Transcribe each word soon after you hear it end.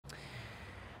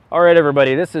All right,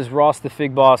 everybody, this is Ross the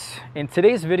Fig Boss. In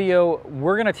today's video,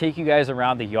 we're gonna take you guys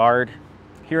around the yard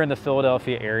here in the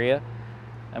Philadelphia area,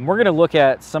 and we're gonna look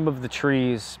at some of the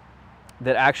trees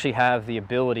that actually have the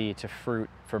ability to fruit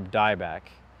from dieback.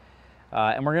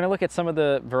 And we're gonna look at some of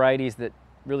the varieties that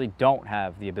really don't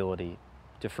have the ability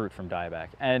to fruit from dieback.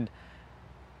 And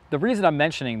the reason I'm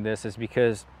mentioning this is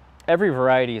because every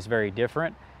variety is very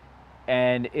different,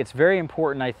 and it's very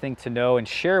important, I think, to know and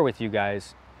share with you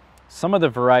guys some of the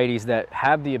varieties that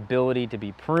have the ability to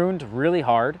be pruned really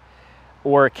hard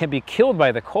or can be killed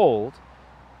by the cold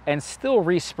and still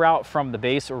resprout from the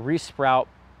base or resprout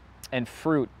and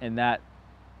fruit in that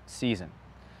season.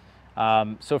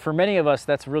 So for many of us,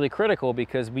 that's really critical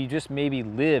because we just maybe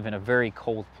live in a very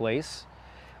cold place,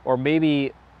 or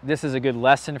maybe this is a good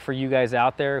lesson for you guys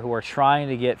out there who are trying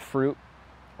to get fruit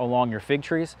along your fig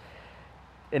trees.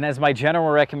 And as my general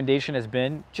recommendation has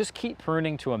been, just keep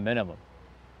pruning to a minimum.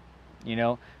 You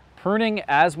know, pruning,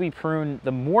 as we prune,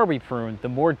 the more we prune, the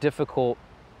more difficult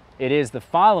it is the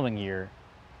following year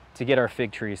to get our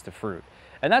fig trees to fruit.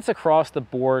 And that's across the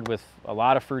board with a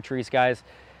lot of fruit trees, guys.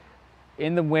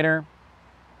 In the winter,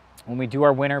 when we do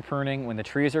our winter pruning, when the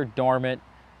trees are dormant,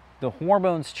 the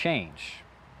hormones change.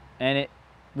 And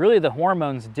really the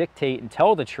hormones dictate and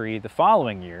tell the tree the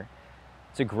following year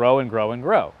to grow and grow and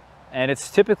grow. And it's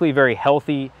typically very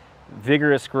healthy,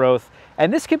 vigorous growth,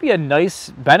 and this could be a nice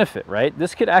benefit, right?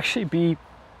 This could actually be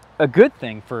a good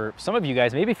thing for some of you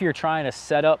guys. Maybe if you're trying to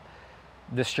set up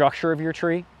the structure of your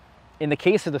tree. In the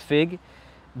case of the fig,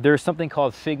 there's something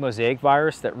called fig mosaic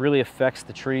virus that really affects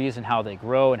the trees and how they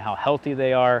grow and how healthy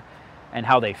they are and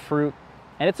how they fruit,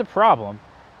 and it's a problem.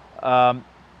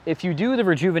 If you do the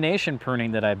rejuvenation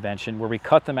pruning that I've mentioned, where we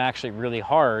cut them actually really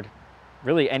hard,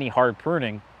 really any hard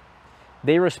pruning,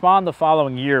 they respond the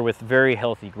following year with very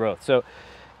healthy growth. So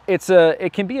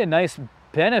it can be a nice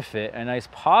benefit, a nice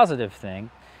positive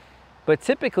thing. But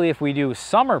typically if we do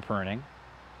summer pruning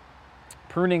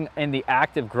in the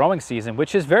active growing season,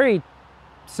 which is very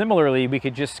similarly, we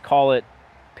could just call it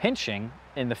pinching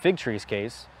in the fig tree's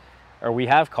case, or we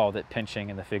have called it pinching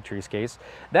in the fig tree's case,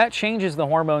 that changes the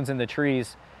hormones in the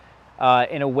trees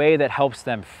in a way that helps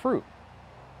them fruit.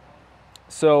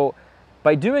 So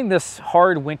by doing this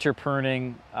hard winter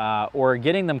pruning or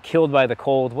getting them killed by the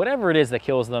cold, whatever it is that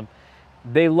kills them,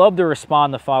 they love to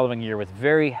respond the following year with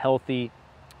very healthy,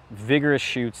 vigorous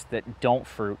shoots that don't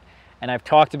fruit. And I've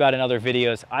talked about in other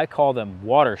videos, I call them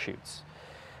water shoots.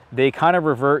 They kind of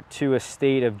revert to a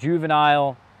state of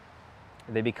juvenile.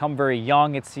 They become very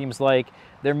young, it seems like.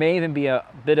 There may even be a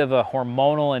bit of a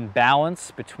hormonal imbalance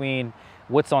between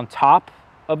what's on top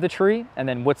of the tree and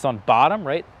then what's on bottom,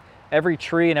 right? Every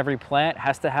tree and every plant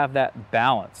has to have that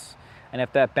balance. And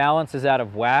if that balance is out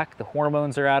of whack, the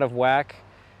hormones are out of whack,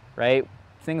 right?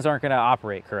 Things aren't gonna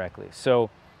operate correctly. So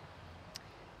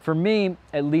for me,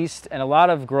 at least, and a lot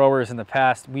of growers in the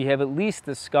past, we have at least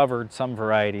discovered some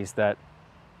varieties that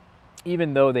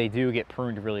even though they do get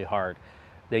pruned really hard,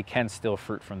 they can still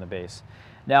fruit from the base.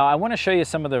 Now, I wanna show you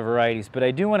some of the varieties, but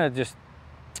I do wanna just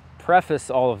preface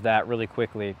all of that really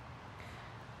quickly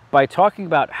by talking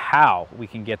about how we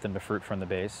can get them to fruit from the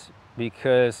base,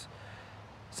 because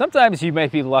sometimes you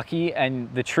might be lucky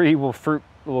and the tree will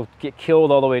get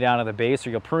killed all the way down to the base, or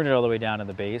you'll prune it all the way down to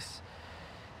the base,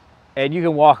 and you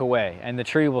can walk away and the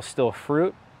tree will still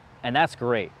fruit, and that's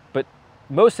great. But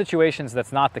most situations,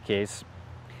 that's not the case.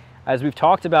 As we've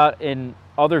talked about in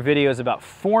other videos about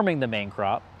forming the main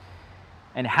crop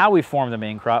and how we form the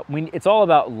main crop, it's all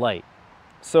about light.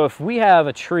 So if we have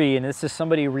a tree, and this is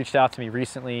somebody who reached out to me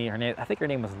recently, I think her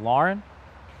name was Lauren.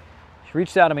 She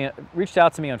reached out to me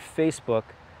on Facebook.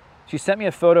 She sent me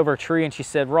a photo of her tree and she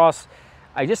said, Ross,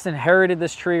 I just inherited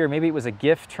this tree, or maybe it was a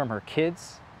gift from her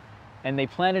kids, and they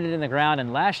planted it in the ground,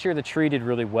 and last year the tree did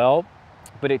really well,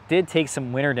 but it did take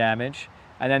some winter damage.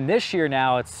 And then this year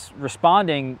now it's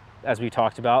responding, as we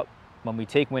talked about, when we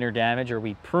take winter damage or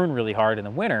we prune really hard in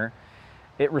the winter,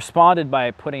 it responded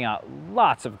by putting out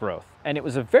lots of growth. And it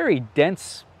was a very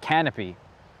dense canopy,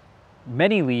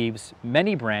 many leaves,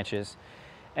 many branches.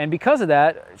 And because of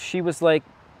that, she was like,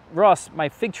 Ross, my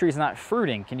fig tree is not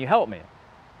fruiting. Can you help me?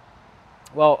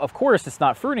 Well, of course it's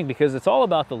not fruiting because it's all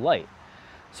about the light.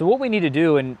 So what we need to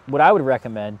do, and what I would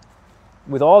recommend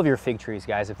with all of your fig trees,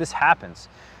 guys, if this happens,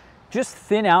 just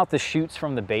thin out the shoots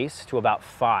from the base to about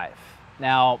 5.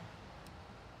 Now,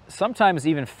 sometimes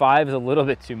even 5 is a little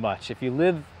bit too much. If you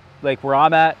live like where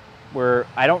I'm at, where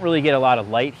I don't really get a lot of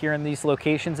light here in these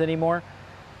locations anymore,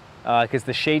 because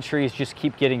the shade trees just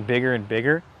keep getting bigger and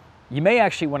bigger, you may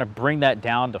actually want to bring that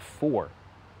down to 4.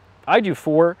 I do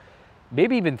 4,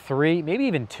 maybe even 3, maybe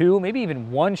even 2, maybe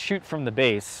even 1 shoot from the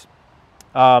base.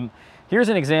 Here's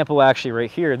an example actually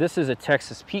right here. This is a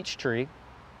Texas peach tree,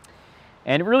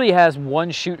 and it really has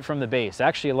one shoot from the base.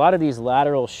 Actually, a lot of these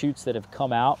lateral shoots that have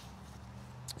come out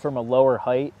from a lower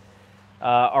height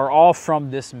are all from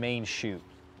this main shoot.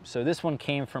 So this one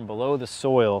came from below the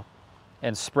soil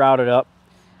and sprouted up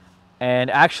and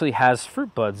actually has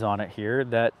fruit buds on it here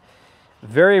that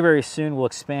very, very soon will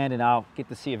expand, and I'll get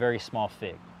to see a very small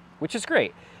fig, which is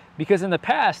great because in the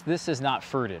past, this is not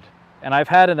fruited. And I've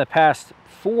had in the past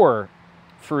 4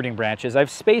 fruiting branches. I've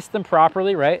spaced them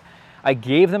properly, right? I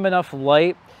gave them enough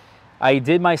light. I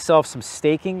did myself some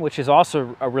staking, which is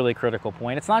also a really critical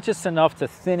point. It's not just enough to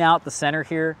thin out the center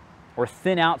here or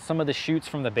thin out some of the shoots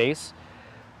from the base.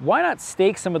 Why not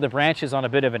stake some of the branches on a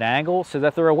bit of an angle so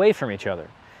that they're away from each other?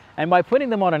 And by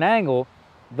putting them on an angle,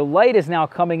 the light is now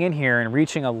coming in here and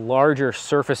reaching a larger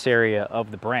surface area of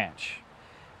the branch.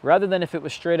 Rather than if it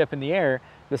was straight up in the air,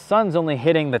 the sun's only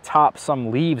hitting the top, some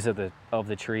leaves of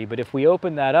the tree. But if we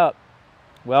open that up,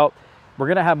 well, we're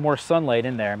gonna have more sunlight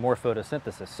in there, more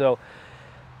photosynthesis. So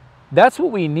that's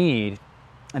what we need.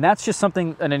 And that's just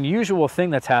something, an unusual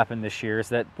thing that's happened this year is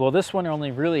that, well, this one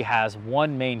only really has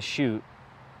one main shoot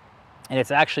and it's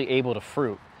actually able to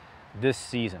fruit this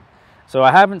season. So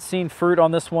I haven't seen fruit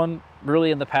on this one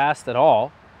really in the past at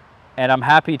all. And I'm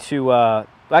happy to,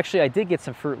 actually I did get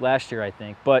some fruit last year, I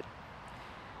think, but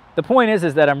the point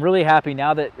is that I'm really happy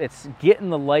now that it's getting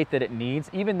the light that it needs.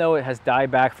 Even though it has died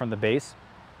back from the base,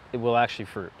 it will actually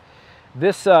fruit.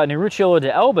 This Nerucciolo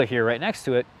de Elba here right next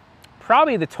to it,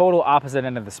 probably the total opposite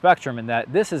end of the spectrum in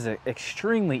that this is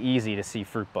extremely easy to see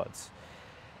fruit buds.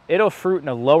 It'll fruit in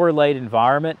a lower light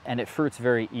environment and it fruits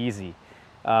very easy.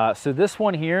 So this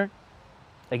one here,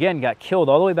 again, got killed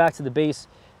all the way back to the base.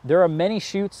 There are many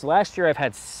shoots. Last year I've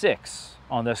had 6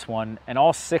 on this one and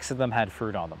all 6 of them had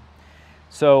fruit on them.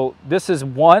 So this is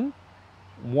one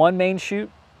main shoot.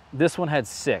 This one had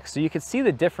 6. So you can see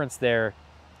the difference there.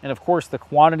 And of course the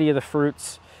quantity of the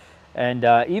fruits and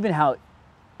even how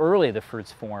early the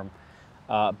fruits form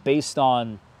based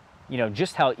on, you know,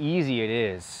 just how easy it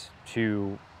is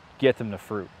to get them to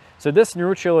fruit. So this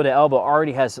Nerucciolo de Elba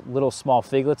already has little small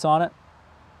figlets on it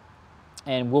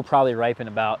and will probably ripen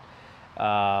about,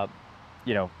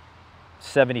 you know,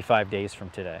 75 days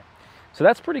from today. So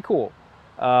that's pretty cool.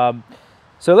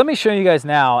 So let me show you guys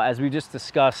now, as we just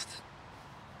discussed,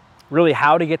 really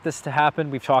how to get this to happen.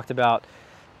 We've talked about,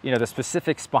 you know, the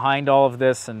specifics behind all of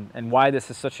this and why this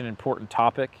is such an important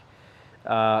topic.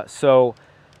 So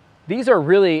these are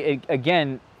really,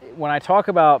 again, when I talk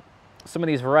about some of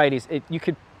these varieties, you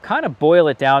could kind of boil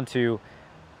it down to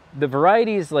the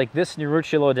varieties like this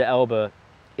Nerucciolo de Elba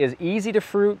is easy to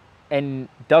fruit and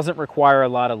doesn't require a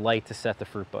lot of light to set the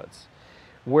fruit buds.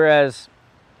 Whereas,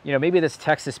 you know, maybe this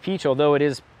Texas peach, although it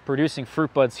is producing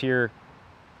fruit buds here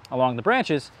along the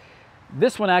branches,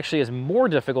 this one actually is more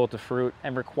difficult to fruit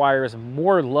and requires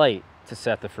more light to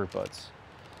set the fruit buds.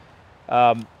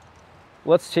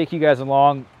 Let's take you guys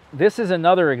along. This is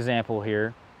another example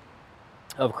here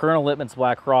of Colonel Lippmann's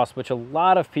Black Cross, which a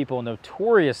lot of people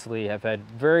notoriously have had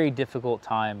very difficult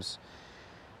times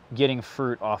getting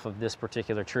fruit off of this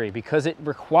particular tree because it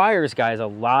requires, guys, a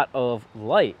lot of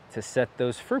light to set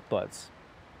those fruit buds.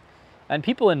 And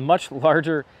people in much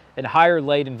larger and higher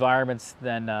light environments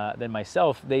than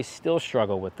myself, they still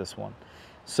struggle with this one.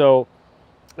 So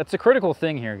that's a critical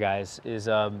thing here, guys, is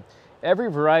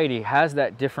every variety has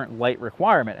that different light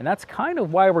requirement. And that's kind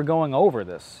of why we're going over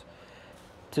this,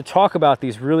 to talk about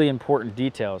these really important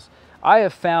details. I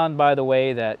have found, by the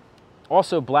way, that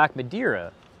also Black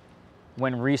Madeira,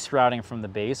 when resprouting from the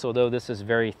base, although this is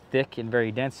very thick and very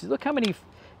dense, look how many,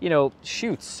 you know,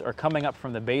 shoots are coming up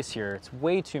from the base here. It's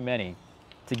way too many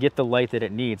to get the light that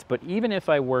it needs. But even if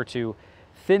I were to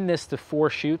thin this to 4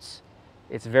 shoots,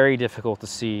 it's very difficult to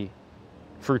see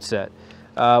fruit set.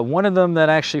 One of them that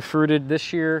actually fruited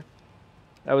this year,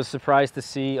 I was surprised to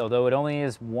see, although it only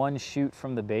is 1 shoot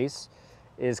from the base,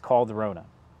 is Calderona.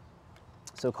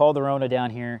 So Calderona down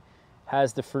here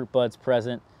has the fruit buds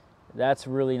present. That's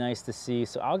really nice to see.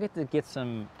 So I'll get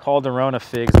some Calderona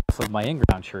figs off of my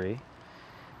in-ground tree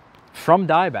from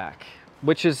Dieback,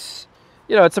 which is,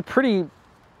 you know, it's a pretty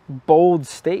bold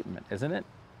statement, isn't it?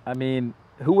 I mean,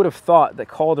 who would have thought that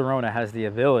Calderona has the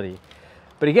ability?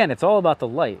 But again, it's all about the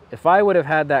light. If I would have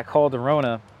had that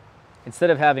Calderona, instead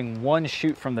of having 1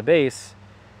 shoot from the base,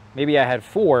 maybe I had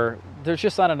 4, there's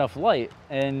just not enough light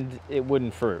and it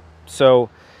wouldn't fruit. So,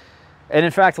 and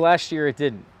in fact, last year it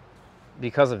didn't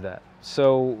because of that.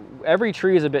 So every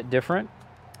tree is a bit different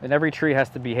and every tree has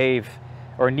to behave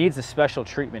or needs a special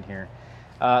treatment here.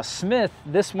 Smith,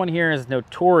 this one here is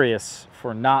notorious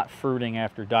for not fruiting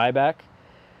after dieback.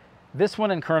 This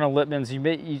one in Colonel Lippmann's,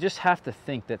 you just have to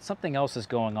think that something else is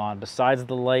going on besides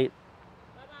the light.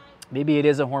 Maybe it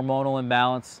is a hormonal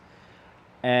imbalance,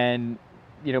 and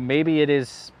you know, maybe it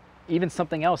is even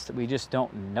something else that we just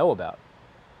don't know about.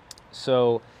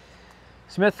 So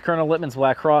Smith, Colonel Lippmann's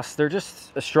Black Cross, they're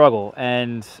just a struggle,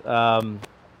 and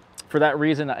for that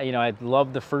reason, you know, I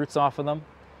love the fruits off of them,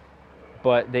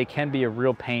 but they can be a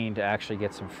real pain to actually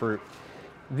get some fruit.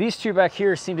 These two back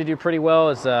here seem to do pretty well.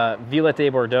 Is Violet de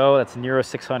Bordeaux, that's Nero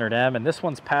 600M, and this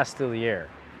one's Pastilliere.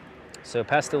 So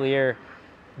Pastilliere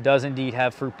does indeed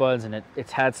have fruit buds, and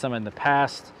it's had some in the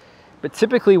past. But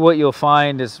typically what you'll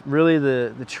find is really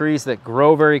the trees that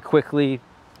grow very quickly,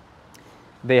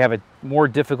 they have a more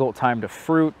difficult time to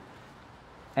fruit,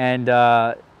 and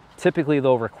typically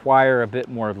they'll require a bit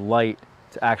more light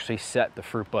to actually set the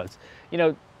fruit buds. You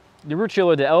know, the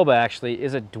Rucciolo de Elba actually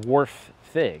is a dwarf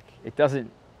fig. It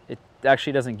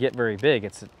actually doesn't get very big.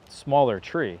 It's a smaller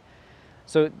tree.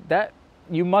 So that,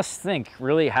 you must think,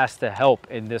 really has to help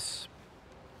in this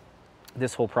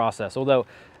whole process. Although,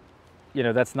 you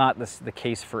know, that's not the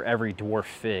case for every dwarf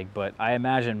fig, but I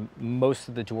imagine most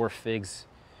of the dwarf figs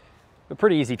have a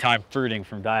pretty easy time fruiting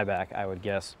from dieback, I would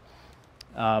guess.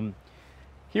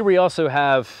 Here we also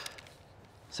have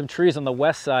some trees on the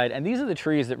west side, and these are the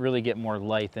trees that really get more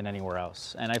light than anywhere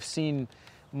else. And I've seen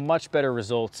much better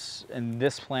results in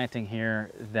this planting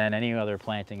here than any other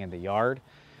planting in the yard.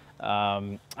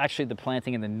 Actually, the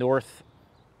planting in the north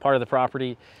part of the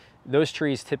property, those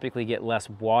trees typically get less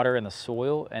water in the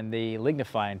soil and they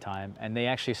lignify in time, and they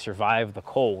actually survive the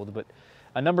cold. But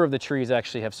a number of the trees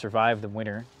actually have survived the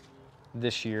winter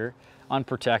this year,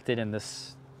 unprotected in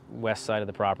this west side of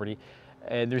the property.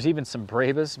 And there's even some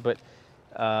bravas, but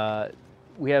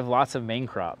we have lots of main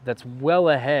crop that's well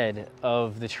ahead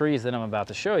of the trees that I'm about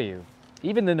to show you.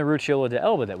 Even the Rucciolo de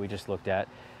Elba that we just looked at,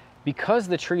 because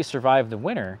the tree survived the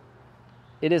winter,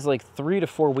 it is like 3 to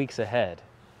 4 weeks ahead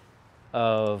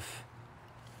of,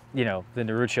 you know, the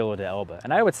Rucciolo de Elba.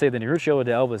 And I would say the Rucciolo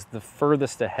de Elba is the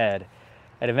furthest ahead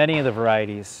out of any of the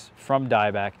varieties from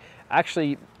dieback.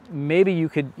 Actually, maybe you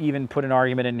could even put an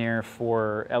argument in there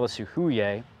for LSU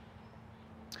Huye.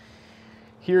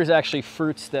 Here's actually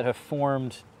fruits that have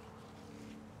formed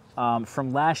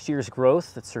from last year's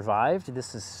growth that survived.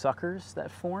 This is suckers that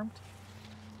formed.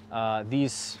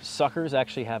 These suckers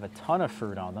actually have a ton of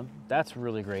fruit on them. That's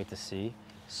really great to see.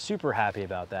 Super happy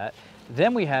about that.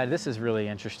 Then we had, this is really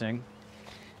interesting,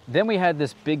 then we had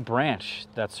this big branch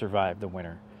that survived the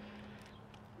winter,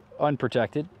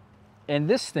 unprotected. And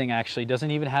this thing actually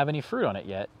doesn't even have any fruit on it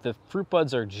yet. The fruit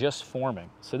buds are just forming.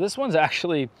 So this one's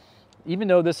actually, even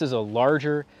though this is a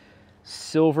larger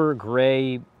silver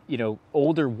gray, you know,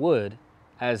 older wood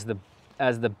as the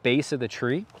base of the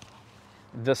tree,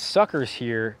 the suckers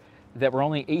here that were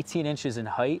only 18 inches in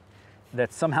height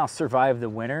that somehow survived the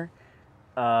winter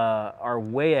are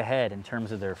way ahead in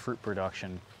terms of their fruit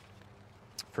production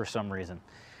for some reason.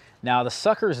 Now the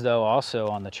suckers though also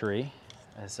on the tree,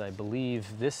 as I believe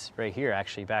this right here,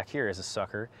 actually back here is a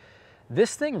sucker.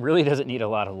 This thing really doesn't need a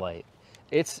lot of light.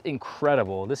 It's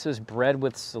incredible. This is bred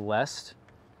with Celeste,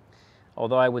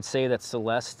 although I would say that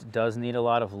Celeste does need a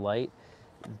lot of light.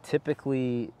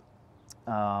 Typically,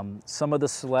 some of the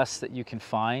Celeste that you can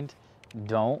find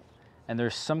don't, and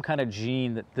there's some kind of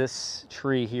gene that this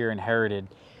tree here inherited.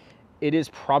 It is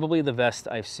probably the best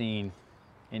I've seen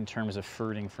in terms of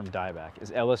fruiting from dieback, is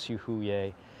LSU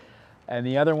Huye. And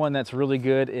the other one that's really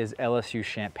good is LSU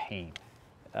Champagne.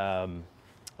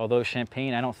 Although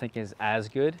Champagne I don't think is as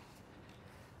good,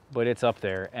 but it's up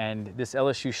there. And this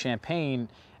LSU Champagne,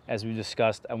 as we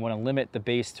discussed, I want to limit the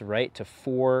base to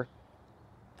four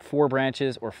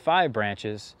branches or 5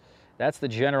 branches. That's the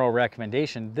general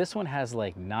recommendation. This one has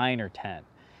like 9 or 10,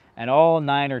 and all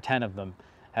 9 or 10 of them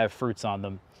have fruits on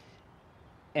them.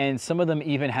 And some of them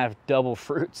even have double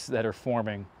fruits that are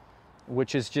forming,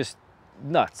 which is just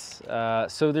nuts.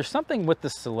 So there's something with the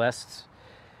Celeste,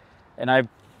 and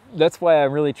that's why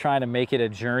I'm really trying to make it a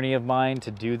journey of mine to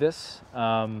do this,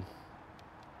 to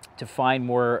find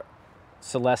more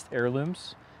Celeste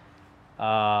heirlooms.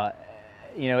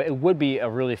 You know, it would be a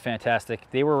really fantastic,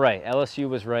 they were right, LSU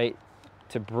was right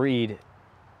to breed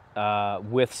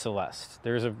with Celeste.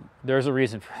 There's a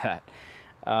reason for that.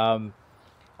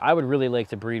 I would really like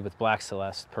to breed with Black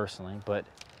Celeste personally, but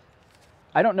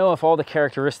I don't know if all the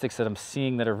characteristics that I'm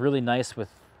seeing that are really nice with,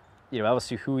 you know,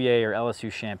 LSU Huye or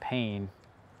LSU Champagne,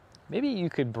 maybe you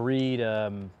could breed,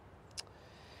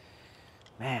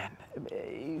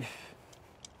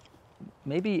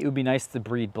 maybe it would be nice to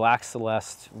breed Black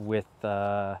Celeste with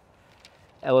LSU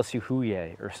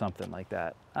Huye or something like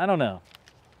that. I don't know.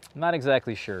 I'm not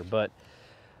exactly sure, but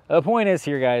The point is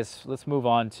here, guys, let's move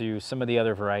on to some of the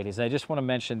other varieties. I just want to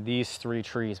mention these 3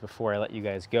 trees before I let you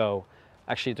guys go.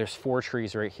 Actually, there's 4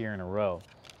 trees right here in a row,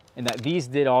 and that these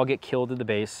did all get killed at the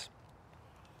base.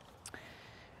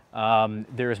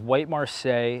 There's White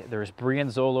Marseille, there's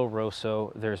Brianzolo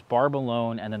Rosso, there's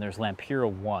Barbalone, and then there's Lampira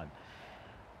 1.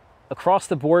 Across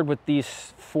the board with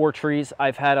these 4 trees,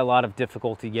 I've had a lot of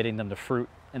difficulty getting them to fruit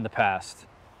in the past.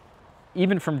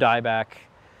 Even from Dieback,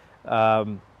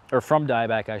 or from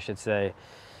Dieback, I should say,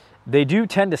 they do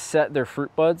tend to set their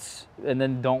fruit buds and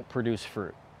then don't produce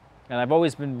fruit. And I've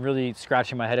always been really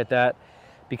scratching my head at that,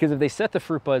 because if they set the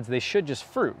fruit buds, they should just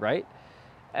fruit, right?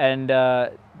 And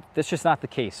that's just not the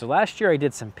case. So last year I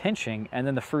did some pinching and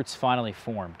then the fruits finally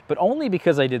formed, but only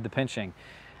because I did the pinching.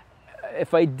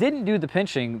 If I didn't do the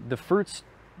pinching, the fruits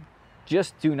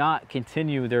just do not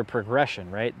continue their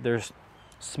progression, right? There's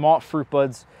small fruit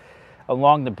buds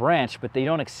along the branch, but they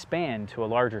don't expand to a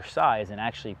larger size and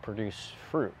actually produce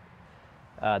fruit.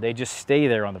 They just stay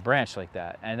there on the branch like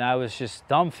that. And I was just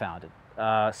dumbfounded.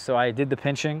 So I did the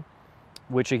pinching,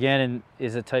 which again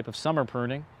is a type of summer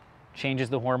pruning, changes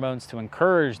the hormones to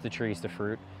encourage the trees to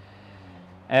fruit.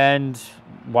 And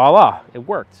voila, it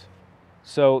worked.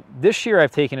 So this year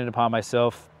I've taken it upon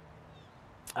myself.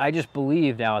 I just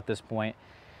believe now at this point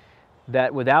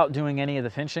that without doing any of the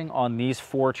pinching on these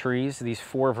 4 trees, these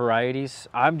 4 varieties,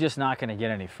 I'm just not going to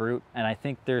get any fruit. And I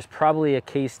think there's probably a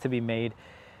case to be made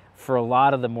for a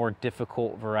lot of the more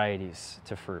difficult varieties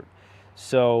to fruit.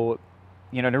 So,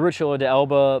 you know, Neruccio de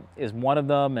Elba is one of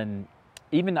them, and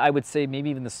even I would say maybe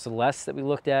even the Celeste that we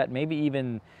looked at, maybe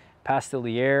even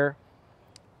Pastelliere,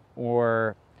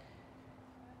 or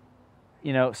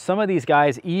you know, some of these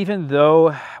guys, even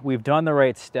though we've done the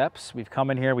right steps, we've come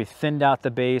in here, we've thinned out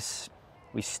the base,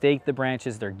 we staked the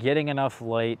branches, they're getting enough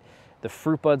light, the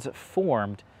fruit buds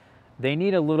formed, they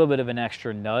need a little bit of an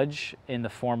extra nudge in the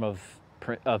form of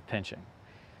pinching.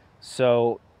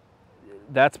 So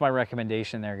that's my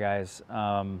recommendation there, guys.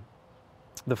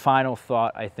 The final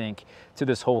thought, I think, to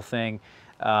this whole thing,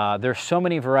 there's so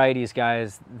many varieties,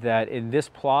 guys, that in this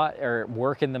plot are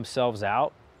working themselves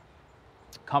out,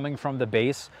 coming from the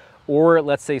base, or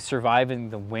let's say surviving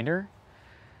the winter.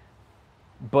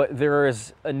 But there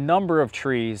is a number of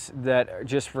trees that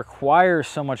just require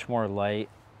so much more light,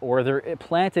 or they're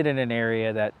planted in an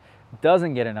area that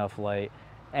doesn't get enough light,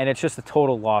 and it's just a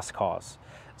total lost cause.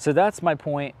 So that's my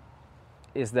point,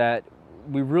 is that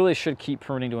we really should keep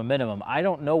pruning to a minimum. I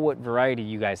don't know what variety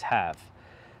you guys have.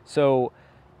 So,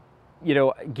 you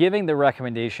know, giving the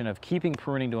recommendation of keeping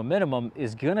pruning to a minimum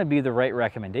is gonna be the right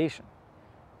recommendation.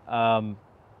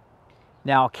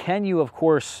 Now, can you, of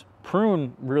course,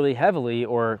 prune really heavily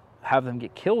or have them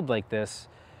get killed like this?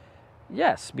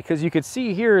 Yes, because you could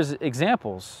see here is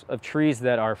examples of trees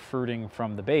that are fruiting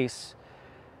from the base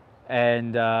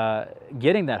and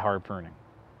getting that hard pruning.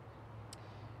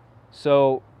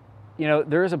 So, you know,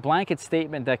 there is a blanket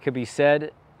statement that could be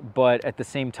said, but at the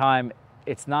same time,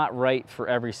 it's not right for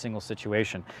every single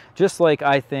situation. Just like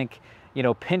I think, you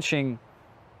know, pinching,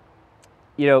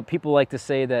 you know, people like to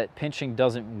say that pinching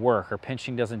doesn't work or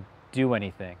pinching doesn't do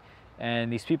anything.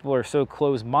 And these people are so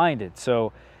close-minded.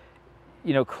 So,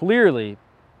 you know, clearly,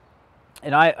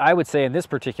 and I would say in this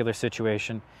particular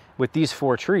situation with these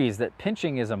 4 trees, that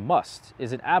pinching is a must,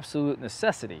 is an absolute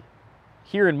necessity.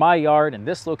 Here in my yard, in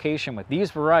this location, with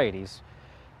these varieties,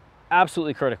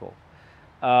 absolutely critical.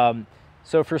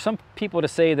 So for some people to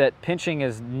say that pinching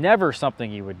is never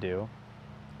something you would do,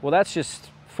 well, that's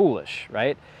just foolish,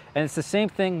 right? And it's the same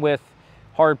thing with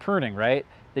hard pruning, right?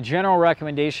 The general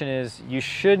recommendation is you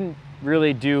shouldn't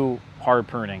really do hard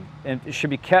pruning, and it should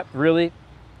be kept really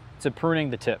to pruning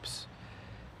the tips,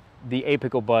 the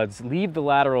apical buds. Leave the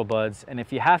lateral buds, and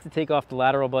if you have to take off the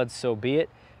lateral buds, so be it,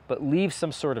 but leave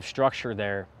some sort of structure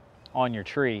there on your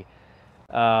tree.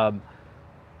 But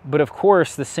of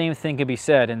course, the same thing could be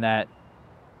said in that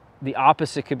the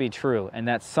opposite could be true, and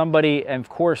that somebody, and of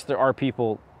course there are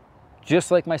people just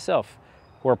like myself,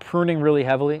 who are pruning really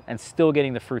heavily and still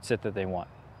getting the fruit set that they want.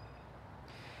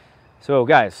 So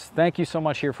guys, thank you so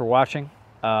much here for watching.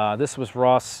 This was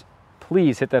Ross.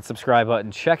 Please hit that subscribe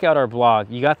button. Check out our blog.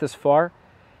 You got this far,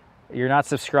 you're not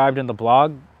subscribed in the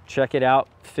blog, check it out,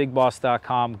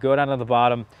 figboss.com. Go down to the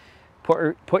bottom,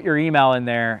 put your email in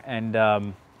there,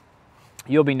 and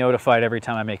you'll be notified every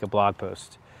time I make a blog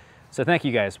post. So thank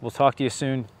you guys. We'll talk to you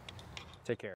soon. Take care.